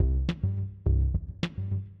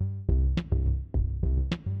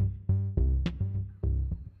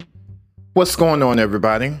What's going on,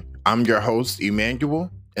 everybody? I'm your host, Emmanuel,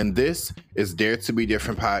 and this is Dare to Be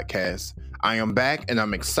Different podcast. I am back and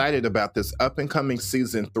I'm excited about this up and coming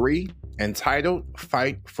season 3 entitled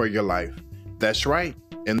Fight for Your Life. That's right.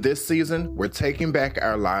 In this season, we're taking back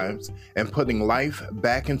our lives and putting life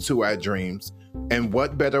back into our dreams. And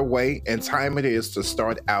what better way and time it is to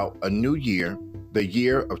start out a new year, the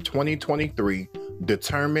year of 2023,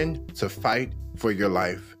 determined to fight for your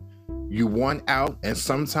life. You want out, and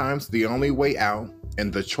sometimes the only way out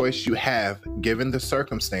and the choice you have given the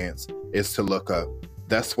circumstance is to look up.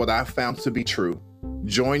 That's what I found to be true.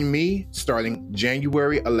 Join me starting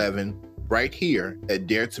January 11 right here at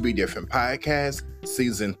Dare to Be Different Podcast,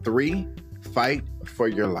 Season 3, Fight for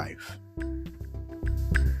Your Life.